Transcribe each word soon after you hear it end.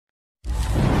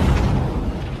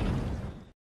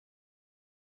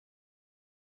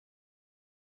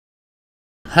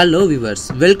Hello viewers,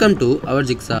 welcome to our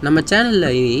Jigsaw. நம்ம சேனல்ல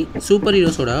இனி சூப்பர்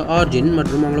ஹீரோஸோட ஆரிஜின்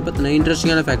மற்றும் அவங்கள பத்தின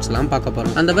இன்ட்ரெஸ்டிங்கான ஃபேக்ட்ஸ் எல்லாம் பார்க்க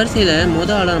போறோம். அந்த வரிசையில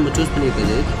முதல் ஆளா நம்ம சூஸ்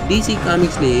பண்ணிருக்கிறது DC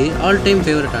காமிக்ஸ்லயே ஆல் டைம்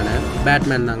ஃபேவரட்டான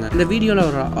பேட்மேன் தாங்க. இந்த வீடியோல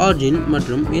வர ஆரிஜின்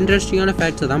மற்றும் இன்ட்ரெஸ்டிங்கான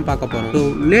ஃபேக்ட்ஸ் தான் பார்க்க போறோம். சோ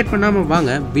லேட் பண்ணாம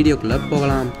வாங்க வீடியோக்குள்ள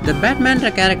போகலாம். இந்த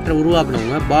பேட்மேன்ற கேரக்டரை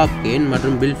உருவாக்குனவங்க பாப் கேன்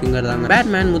மற்றும் பில் ஃபிங்கர் தாங்க.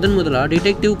 பேட்மேன் முதலா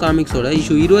டிடெக்டிவ் காமிக்ஸோட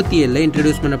இஷ்யூ 27ல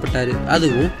இன்ட்ரோடியூஸ் பண்ணப்பட்டாரு.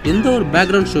 அதுவும் எந்த ஒரு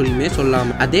பேக்ரவுண்ட் ஸ்டோரியுமே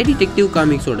சொல்லாம. அதே டிடெக்டிவ்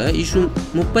காமிக்ஸோட இஷ்யூ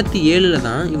 37ல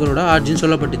தான் இவரோட ஆரிஜின்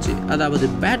சொல்லப்பட்டுச்சு. அதாவது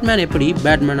பேட்மேன் எப்படி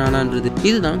பேட்மேன் ஆனான்றது.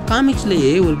 இதுதான்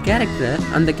காமிக்ஸ்லயே ஒரு கேரக்டரை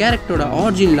அந்த கேரக்டரோட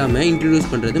ஆரிஜின் இல்லாம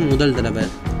இன்ட்ரோடியூஸ் பண்றது முதல் தடவை.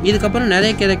 இதுக்கப்புறம்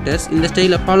நிறைய கேரக்டர்ஸ் இந்த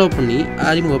ஸ்டைலை ஃபாலோ பண்ணி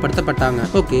அறிமுகப்படுத்தப்பட்டாங்க.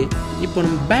 ஓகே, இப்போ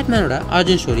நம்ம பேட்மேனோட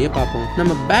ஆரிஜின் ஸ்டோரியை பார்ப்போம்.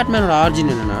 நம்ம பேட்மேனோட ஆரிஜின்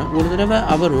என்னன்னா, ஒரு தடவை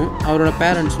அவரும் அவரோட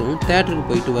பேரண்ட்ஸும் தியேட்டருக்கு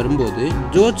போயிட்டு வரும்போது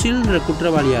ஜோச்சில்ன்ற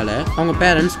குற்றவாளியால அவங்க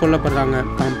பேரண்ட்ஸ் கொல்லப்படுறாங்க.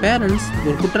 அவங்க பேரண்ட்ஸ்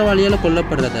ஒரு குற்றவாளியால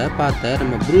கொல்லப்படுறத பார்த்த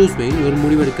நம்ம ப்ரூஸ் வெயின் ஒரு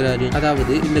முடிவெடுக்கிறாரு.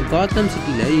 அதாவது இந்த காத்தம்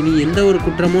சிட்டில இனி எந்த ஒரு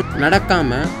குற்றமும்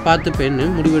நடக்காம பார்த்துப்பேன்னு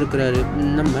முடிவெடுக்கிறாரு.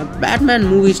 நம்ம பேட்மேன்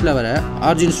மூவிஸ்ல வர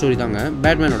ஆரிஜின் ஸ்டோரி தாங்க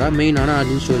பேட்மேனோட மெயினான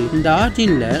ஆரிஜின் ஸ்டோரி. இந்த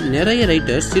ஆரிஜின்ல நிறைய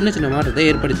ரைட்டர்ஸ் சின்ன சின்ன மாற்றத்தை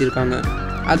ஏற்படுத்தியிருக்காங்க.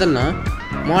 அதெல்லாம்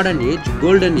modern age,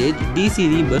 golden age, DC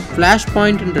Rebirth, flash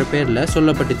பாயிண்ட்ன்ற பேர்ல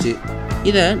சொல்லப்பட்டுச்சு.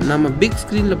 இதை நம்ம பிக்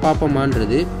ஸ்கிரீன்ல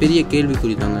பார்ப்போமான்றது பெரிய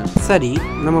கேள்விக்குறி தாங்க. சரி,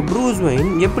 நம்ம ப்ரூஸ்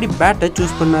வெயின் எப்படி பேட்டை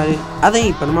சூஸ் பண்ணாரு அதை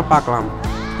இப்போ நம்ம பார்க்கலாம்.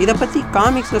 இதை பற்றி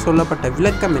காமிக்ஸில் சொல்லப்பட்ட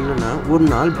விளக்கம் என்னன்னா, ஒரு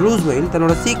நாள் ப்ரூஸ் வெயின்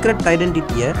தன்னோட சீக்ரெட்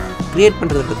ஐடென்டிட்டியை கிரியேட்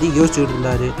பண்ணுறதை பற்றி யோசிச்சுட்டு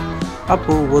இருந்தார்.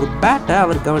 அப்போது ஒரு பேட்டை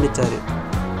அவர் கவனித்தார்.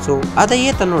 ஸோ அதையே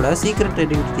தன்னோட சீக்ரெட்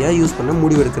ஐடென்டிட்டியாக யூஸ் பண்ண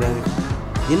முடிவெடுக்கிறாரு.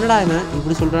 என்னடா இவன்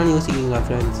இப்படி சொல்கிறான்னு யோசிக்கிறீங்களா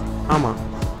ஃப்ரெண்ட்ஸ்? ஆமாம்,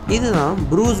 இதுதான்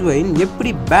ப்ரூஸ் வெயின்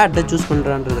எப்படி பேட்டை சூஸ்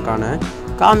பண்ணுறான்றதுக்கான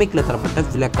காமிக்கில் தரப்பட்ட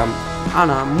விளக்கம்.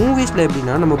 ஆனால் மூவிஸில்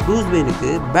எப்படின்னா, நம்ம ப்ரூஸ்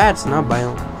வெயினுக்கு பேட்ஸ்னால்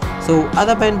பயம். ஸோ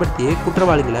அதை பயன்படுத்தியே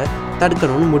குற்றவாளிகளை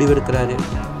தடுக்கணும்னு முடிவெடுக்கிறாரு.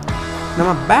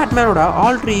 நம்ம பேட்மேனோட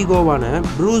ஆல்ட்ரு ஈகோவான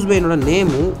ப்ரூஸ் வெயினோட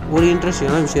நேமும் ஒரு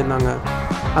இன்ட்ரெஸ்டிங்கான விஷயம் தாங்க.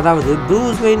 அதாவது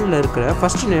ப்ரூஸ் வெயினில் இருக்கிற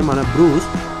ஃபர்ஸ்ட் நேமான ப்ரூஸ்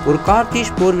ஒரு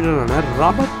கார்டிஷ் போர் வீரரான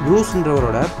ராபர்ட்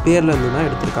ப்ரூஸ்ன்றவரோட பேர்லேருந்து தான்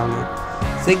எடுத்திருக்காங்க.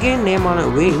 செகண்ட் நேமான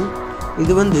வெயின்,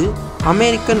 இது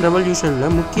அமெரிக்கன்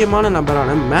ரெவல்யூஷனில் முக்கியமான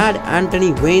நபரான மேட் ஆண்டனி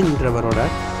வெயின்றவரோட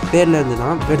பேர்லேருந்து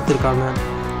தான் எடுத்திருக்காங்க.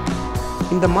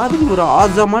 இந்த மாதிரி ஒரு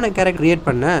ஆசமான கேரக்டர் கிரியேட்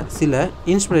பண்ண சில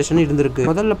இன்ஸ்பிரேஷன் இருந்திருக்கு.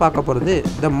 முதல்ல பார்க்க போகிறது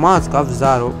த மாஸ்க் ஆஃப்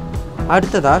ஜாரோ.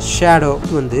 அடுத்ததா ஷேடோ,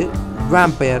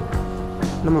 வேம்பயர்.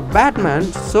 நம்ம பேட்மேன்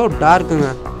ஸோ டார்க்குங்க,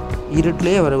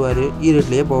 இருட்டிலேயே வருவார்,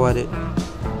 இருட்டிலேயே போவார்.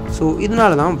 ஸோ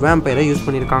இதனால தான் வேம்பயரை யூஸ்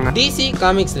பண்ணியிருக்காங்க. டிசி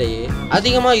காமிக்ஸ்லேயே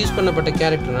அதிகமாக யூஸ் பண்ணப்பட்ட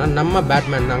கேரக்டர்னா நம்ம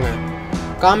பேட்மேன் தாங்க.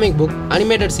 Comic book,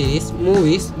 animated series,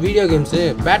 movies, video games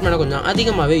பேட்மேனை கொஞ்சம்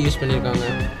அதிகமாகவே யூஸ் பண்ணியிருக்காங்க.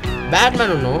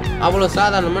 பேட்மேன் ஒன்றும் அவ்வளோ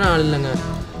சாதாரணமான ஆள் இல்லைங்க.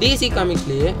 டிசி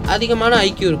காமிக்ஸ்லேயே அதிகமான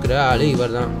ஐக்கியூ இருக்கிற ஆள்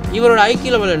இவர் தான். இவரோட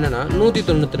ஐக்கியூ லெவல் என்னென்னா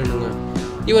 192ங்க.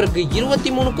 இவருக்கு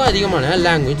 23க்கும் அதிகமான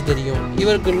லாங்குவேஜ் தெரியும்.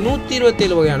 இவருக்கு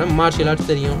 127 வகையான மார்ஷியல்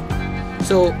ஆர்ட்ஸ் தெரியும்.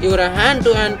 ஸோ இவரை ஹேண்ட்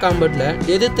டு ஹேண்ட் காம்பட்டில்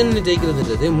எதிர்த்துன்னு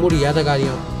ஜெயிக்கிறதுன்றது முடியாத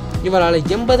காரியம். இவரால்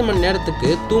 80 மணி நேரத்துக்கு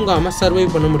தூங்காமல்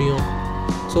சர்வைவ் பண்ண முடியும்.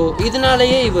 ஸோ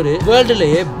இதனாலேயே இவர்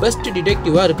வேர்ல்டுலேயே பெஸ்ட்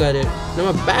டிடெக்டிவாக இருக்கார். நம்ம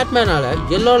பேட்மேனால்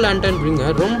எல்லோ லேண்டன் ரிங்கை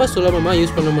ரொம்ப சுலபமாக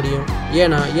யூஸ் பண்ண முடியும்.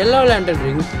 ஏன்னா எல்லோ லேண்டன்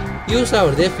ரிங் யூஸ்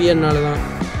ஆகுறதே ஃபியர்னால தான்.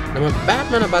 நம்ம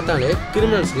பேட்மேனை பார்த்தாலே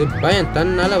கிரிமினல்ஸுக்கு பயம்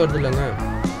தன்னால் வருது இல்லைங்க.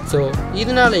 ஸோ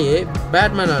இதனாலேயே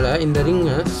பேட்மேனால் இந்த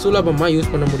ரிங்கை சுலபமாக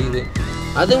யூஸ் பண்ண முடியுது.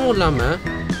 அதுவும் இல்லாமல்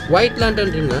ஒயிட்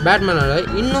லேண்டன் ரிங்கை பேட்மேனால்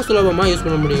இன்னும் சுலபமாக யூஸ்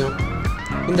பண்ண முடியும்.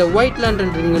 இந்த ஒயிட்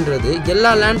லேண்டன் ரிங்குன்றது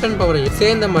எல்லா லேண்டன் பவரையும்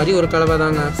சேர்ந்த மாதிரி ஒரு கலவை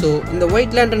தாங்க. ஸோ இந்த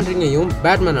ஒயிட் லேண்டன் ரிங்கையும்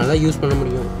பேட்மேனால் யூஸ் பண்ண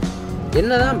முடியும்.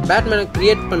 என்னதான் பேட்மேனை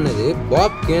கிரியேட் பண்ணது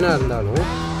பாப் கேனாக இருந்தாலும்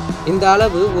இந்த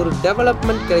அளவு ஒரு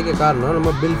டெவலப்மெண்ட் கிடைக்க காரணம்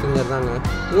நம்ம பில் ஃபிங்கர் தாங்க.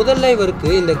 முதல்ல இவருக்கு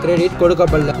இந்த கிரெடிட்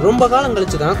கொடுக்கப்படல. ரொம்ப காலம்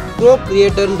கழிச்சு தான் க்ரோ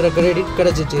கிரியேட்டர்ன்ற கிரெடிட்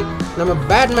கிடைச்சிச்சு. நம்ம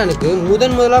பேட்மேனுக்கு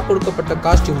முதலாக கொடுக்கப்பட்ட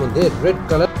காஸ்டியூம் ரெட்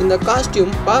கலர். இந்த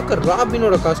காஸ்டியூம் பார்க்க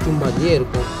ராபினோட காஸ்டியூம் மாதிரியே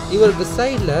இருக்கும். இவருக்கு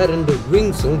சைடில் 2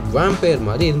 விங்ஸும் வேம்பயர்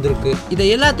மாதிரி இருந்திருக்கு. இதை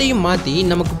எல்லாத்தையும் மாற்றி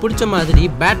நமக்கு பிடிச்ச மாதிரி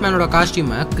பேட்மேனோட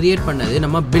காஸ்டியூமை கிரியேட் பண்ணது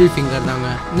நம்ம பில் ஃபிங்கர் தாங்க.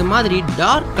 இந்த மாதிரி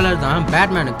டார்க் கலர் தான்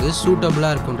பேட்மேனுக்கு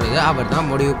சூட்டபிளாக இருக்குன்றது அவர் தான்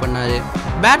முடிவு பண்ணாரு.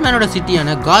 பேட்மேனோட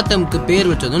சிட்டியான காத்தம்க்கு பேர்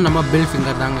வச்சதும் நம்ம பில்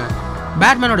ஃபிங்கர் தாங்க.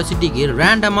 பேட்மேனோட சிட்டிக்கு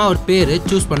ரேண்டமாக ஒரு பேர்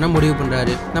சூஸ் பண்ண முடிவு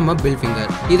பண்ணுறாரு நம்ம பில்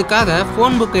ஃபிங்கர். இதுக்காக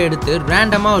ஃபோன் புக்கை எடுத்து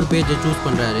ரேண்டமாக ஒரு பேஜை சூஸ்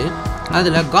பண்ணுறாரு.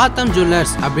 அதில் காத்தம்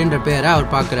ஜுவல்லர்ஸ் அப்படின்ற பேரை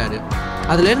அவர் பார்க்குறாரு.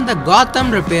 அதில் இருந்த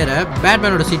காத்தம்ன்ற பேரை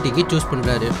பேட்மேனோட சிட்டிக்கு சூஸ்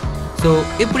பண்ணுறாரு. ஸோ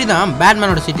இப்படி தான்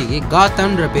பேட்மேனோட சிட்டிக்கு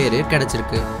காத்தம்ன்ற பேர்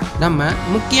கிடச்சிருக்கு. நம்ம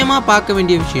முக்கியமாக பார்க்க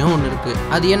வேண்டிய விஷயம் ஒன்று இருக்குது.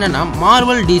 அது என்னென்னா,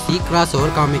 Marvel DC cross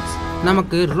over comics.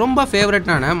 நமக்கு ரொம்ப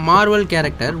ஃபேவரட்டான மார்வல்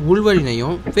கேரக்டர்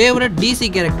வுல்வரினையும் ஃபேவரட் டிசி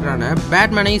கேரக்டரான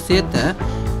பேட்மேனையும் சேர்த்த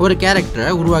ஒரு கேரக்டரை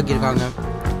உருவாக்கியிருக்காங்க.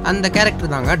 அந்த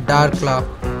கேரக்டர் தாங்க டார்க் லா.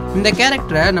 இந்த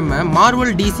கேரக்டரை நம்ம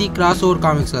மார்வல் டிசி கிராஸ் ஓவர்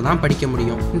காமிக்ஸில் தான் படிக்க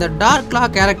முடியும். இந்த டார்க் கிளா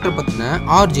கேரக்டர் பற்றின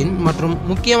ஆரிஜின் மற்றும்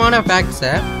முக்கியமான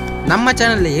ஃபேக்ட்ஸை நம்ம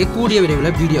சேனல்லையே கூடிய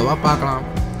விரைவில் வீடியோவாக பார்க்கலாம்.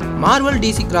 மார்வல்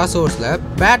டிசி கிராஸ் ஓவர்ஸில்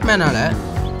பேட்மேனால்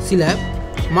சில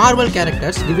மார்வல்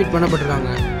கேரக்டர்ஸ் டிஃபீட்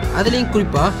பண்ணப்பட்டிருக்காங்க. அதுலேயும்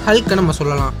குறிப்பாக ஹல்கை நம்ம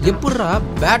சொல்லலாம். எப்படா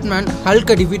பேட்மேன்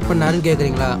ஹல்கை டிஃபீட் பண்ணாருன்னு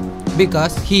கேட்குறீங்களா?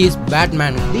 Because he is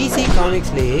Batman. DC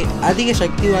காமிக்ஸ்லேயே அதிக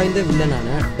சக்தி வாய்ந்த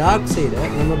வில்லனான டார்க் சைடை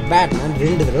நம்ம பேட்மேன்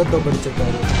 2 தடவை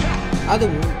தோற்கடிச்சிருக்காரு.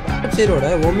 அதுவும் டார்க் சைடோட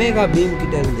ஒமேகா பீம்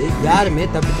கிட்ட இருந்து யாருமே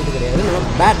தப்பிச்சது கிடையாது நம்ம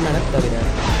பேட்மேனை தவிர.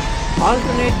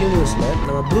 ஆல்டர்னேட் யூனிவர்ஸில்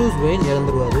நம்ம Bruce vein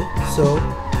இறந்துருவார். So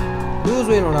Bruce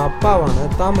வெயினோட அப்பாவான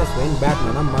Thomas vein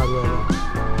பேட்மேனாக மாறுவார்.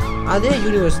 அதே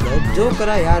யூனிவர்ஸில்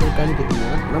ஜோக்கராக யார் இருக்கான்னு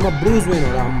கேட்டிங்கன்னா நம்ம ப்ரூஸ்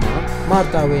வெயினோட அம்மா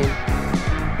மார்த்தா வெயின்.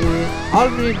 இது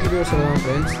ஆல்டர்னேட் யூனிவர்ஸில் தான்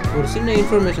ஃப்ரெண்ட்ஸ். ஒரு சின்ன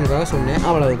இன்ஃபர்மேஷனுக்காக சொன்னேன்,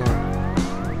 அவ்வளவுதான்.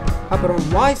 அப்புறம்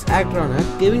வாய்ஸ் ஆக்டரான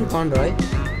கெவின் கான்ராய்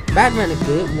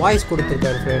பேட்மேனுக்கு வாய்ஸ்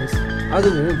கொடுத்துருக்காரு ஃப்ரெண்ட்ஸ்.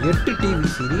 அதுவும் 8 TV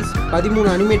series, 13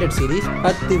 animated series,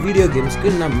 10 video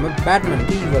கேம்ஸ்க்கு நம்ம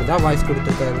பேட்மேனுக்கு இவர் தான் வாய்ஸ்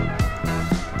கொடுத்துருக்காரு.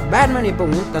 பேட்மேன்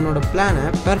எப்பவும் தன்னோட பிளானை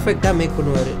பர்ஃபெக்டாக மேக்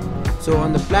பண்ணுவார். ஸோ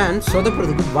அந்த பிளான்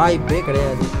சொதப்புறதுக்கு வாய்ப்பே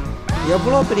கிடையாது.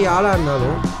 எவ்வளோ பெரிய ஆளாக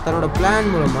இருந்தாலும் தன்னோட பிளான்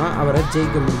மூலமாக அவரை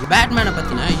ஜெயிக்க முடியும். பேட்மேனை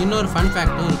பற்றின இன்னொரு ஃபன்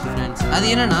ஃபேக்டும் இருக்குது ஃப்ரெண்ட்ஸ். அது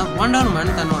என்னென்னா ஒண்டர்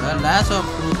உமன் தன்னோட லாஸ்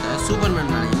ஆஃப் ட்ரூத்தை சூப்பர்மேன்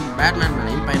மேலேயும் பேட்மேன்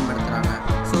மேலேயும் பயன்படுத்துகிறாங்க.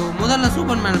 ஸோ முதல்ல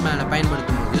சூப்பர்மேன் மேலே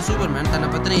பயன்படுத்தும் போது சூப்பர்மேன் தன்னை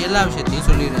பற்றின எல்லா விஷயத்தையும்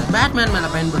சொல்லிடுறாரு. பேட்மேன்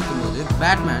மேலே பயன்படுத்தும் போது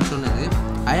பேட்மேன் சொன்னது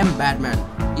ஐ எம் பேட்மேன்,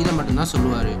 இதை மட்டும்தான்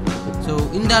சொல்லுவார். ஸோ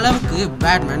இந்த அளவுக்கு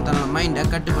பேட்மேன் தன்னோட மைண்டை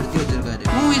கட்டுப்படுத்தி வச்சிருக்காரு.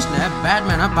 மூவிஸில்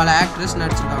பேட்மேனாக பல ஆக்ட்ரஸ்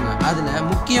நடிச்சிருக்காங்க. அதில்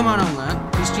முக்கியமானவங்க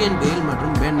கிறிஸ்டியன் பேல்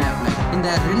மற்றும் பென் ஆஃப்லெக். இந்த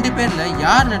 2 பேரில்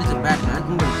யார் நடித்த பேட்மேன்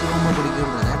உங்களுக்கு ரொம்ப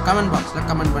பிடிக்கும்ன்றத கமெண்ட் பாக்ஸில்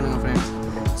கமெண்ட் பண்ணுங்கள் ஃப்ரெண்ட்ஸ்.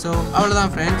 ஸோ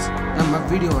அவ்வளோதான் ஃப்ரெண்ட்ஸ், நம்ம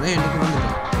வீடியோவோட எனக்கு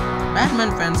வந்துட்டோம்.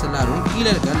 பேட்மேன் ஃபேன்ஸ் எல்லாரும் கீழே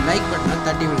இருக்க லைக் பட்டனை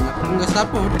தட்டி விடுங்க. உங்கள்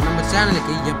சப்போர்ட் நம்ம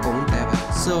சேனலுக்கு எப்பவும் தேவை.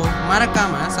 ஸோ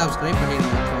மறக்காமல் சப்ஸ்கிரைப்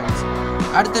பண்ணிடுங்க ஃப்ரெண்ட்ஸ்.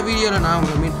 அடுத்த வீடியோவில் நான்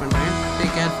உங்களை மீட் பண்ணுறேன்.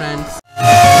 Take care friends.